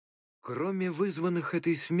Кроме вызванных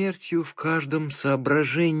этой смертью в каждом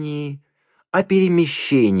соображении о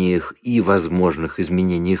перемещениях и возможных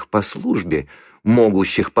изменениях по службе,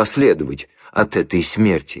 могущих последовать от этой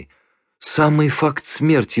смерти, самый факт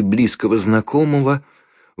смерти близкого знакомого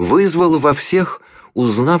вызвал во всех,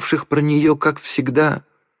 узнавших про нее, как всегда,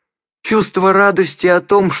 чувство радости о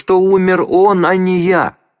том, что умер он, а не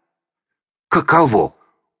я. Каково?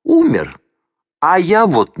 Умер, а я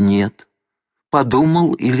вот нет.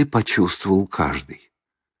 Подумал или почувствовал каждый.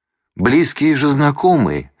 Близкие же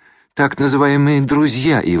знакомые, так называемые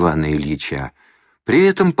друзья Ивана Ильича, при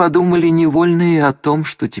этом подумали невольно и о том,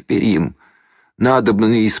 что теперь им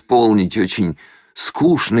надобно исполнить очень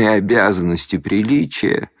скучные обязанности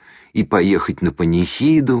приличия и поехать на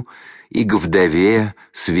панихиду и к вдове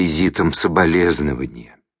с визитом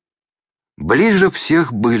соболезнования. Ближе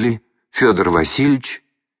всех были Федор Васильевич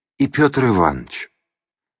и Петр Иванович.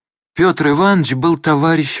 Петр Иванович был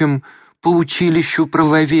товарищем по училищу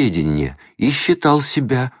правоведения и считал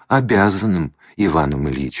себя обязанным Иваном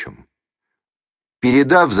Ильичем.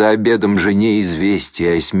 Передав за обедом жене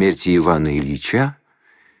известие о смерти Ивана Ильича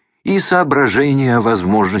и соображение о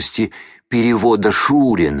возможности перевода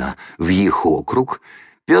Шурина в их округ,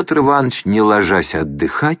 Петр Иванович, не ложась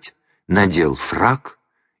отдыхать, надел фрак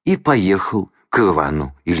и поехал к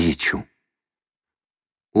Ивану Ильичу.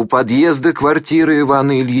 У подъезда квартиры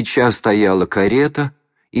Ивана Ильича стояла карета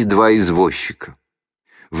и два извозчика.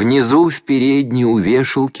 Внизу, в передней у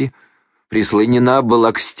вешалки, прислонена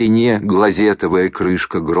была к стене глазетовая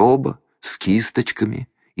крышка гроба с кисточками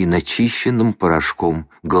и начищенным порошком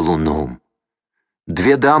галуном.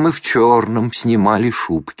 Две дамы в черном снимали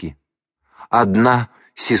шубки. Одна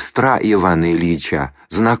 — сестра Ивана Ильича,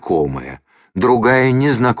 знакомая, другая —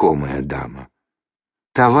 незнакомая дама.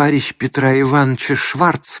 Товарищ Петра Ивановича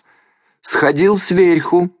Шварц сходил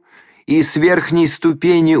сверху и с верхней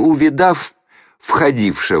ступени, увидав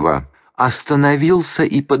входившего, остановился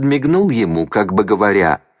и подмигнул ему, как бы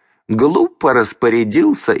говоря: «Глупо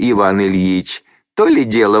распорядился Иван Ильич, то ли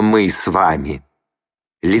дело мы с вами».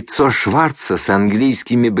 Лицо Шварца с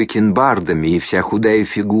английскими бакенбардами и вся худая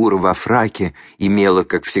фигура во фраке имела,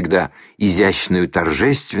 как всегда, изящную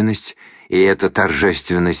торжественность, и эта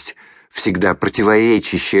торжественность, всегда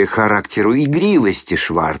противоречащая характеру игривости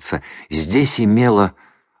Шварца, здесь имела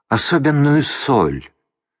особенную соль.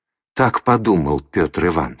 Так подумал Петр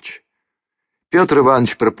Иванович. Петр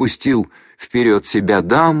Иванович пропустил вперед себя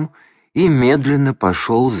дам и медленно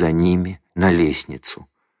пошел за ними на лестницу.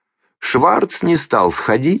 Шварц не стал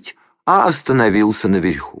сходить, а остановился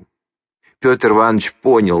наверху. Петр Иванович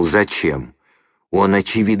понял, зачем. Он,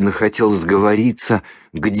 очевидно, хотел сговориться,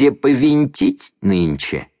 где повинтить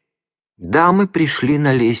нынче. Дамы пришли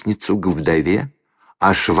на лестницу к вдове,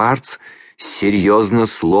 а Шварц с серьезно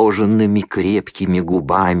сложенными крепкими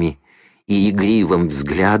губами и игривым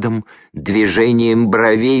взглядом, движением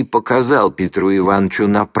бровей показал Петру Ивановичу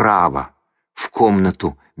направо, в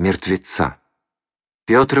комнату мертвеца.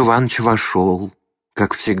 Петр Иванович вошел,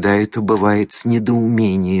 как всегда это бывает, с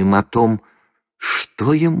недоумением о том,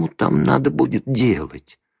 что ему там надо будет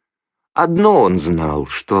делать. Одно он знал,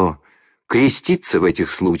 что креститься в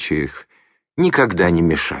этих случаях никогда не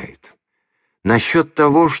мешает. Насчет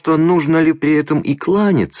того, что нужно ли при этом и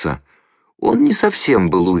кланяться, он не совсем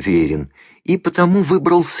был уверен и потому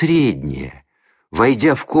выбрал среднее.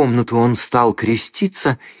 Войдя в комнату, он стал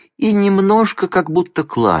креститься и немножко как будто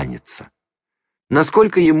кланяться.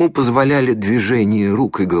 Насколько ему позволяли движения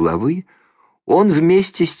рук и головы, он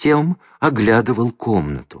вместе с тем оглядывал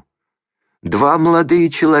комнату. Два молодые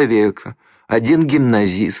человека, один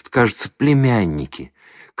гимназист, кажется, племянники,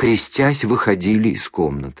 крестясь, выходили из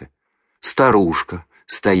комнаты. Старушка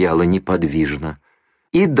стояла неподвижно,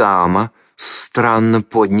 и дама с странно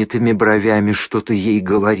поднятыми бровями что-то ей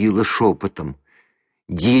говорила шепотом.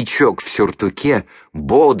 Дьячок в сюртуке,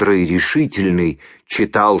 бодрый, решительный,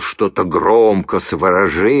 читал что-то громко, с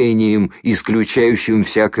выражением, исключающим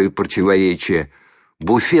всякое противоречие.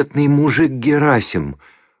 Буфетный мужик Герасим,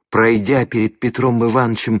 пройдя перед Петром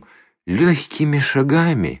Ивановичем легкими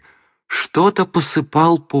шагами, что-то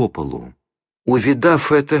посыпал по полу.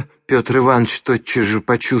 Увидав это, Петр Иванович тотчас же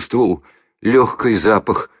почувствовал легкий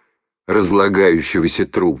запах разлагающегося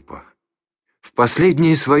трупа. В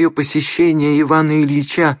последнее свое посещение Ивана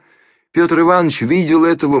Ильича Петр Иванович видел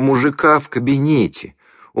этого мужика в кабинете.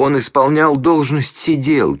 Он исполнял должность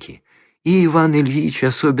сиделки, и Иван Ильич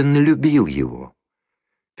особенно любил его.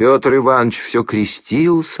 Петр Иванович все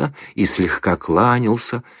крестился и слегка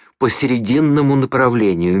кланялся по серединному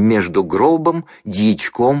направлению между гробом,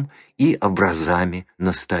 дьячком и образами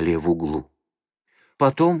на столе в углу.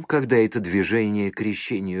 Потом, когда это движение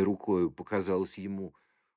крещения рукою показалось ему